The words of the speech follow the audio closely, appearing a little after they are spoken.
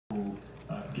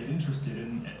interested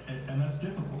in, and that's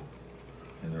difficult.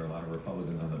 And there are a lot of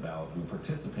Republicans on the ballot who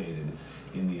participated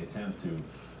in the attempt to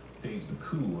stage the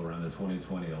coup around the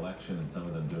 2020 election, and some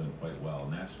of them doing quite well.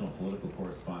 National political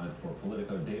correspondent for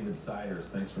Politico, David Siders,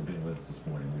 thanks for being with us this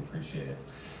morning. We appreciate it.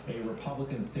 A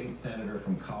Republican state senator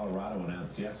from Colorado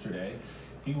announced yesterday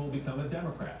he will become a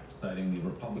Democrat, citing the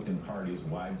Republican Party's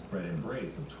widespread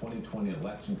embrace of 2020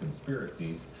 election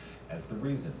conspiracies as the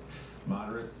reason.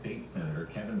 Moderate state senator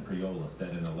Kevin Priola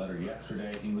said in a letter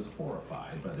yesterday he was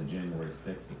horrified by the January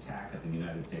 6th attack at the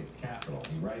United States Capitol.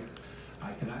 He writes,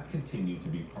 "I cannot continue to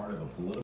be part of a political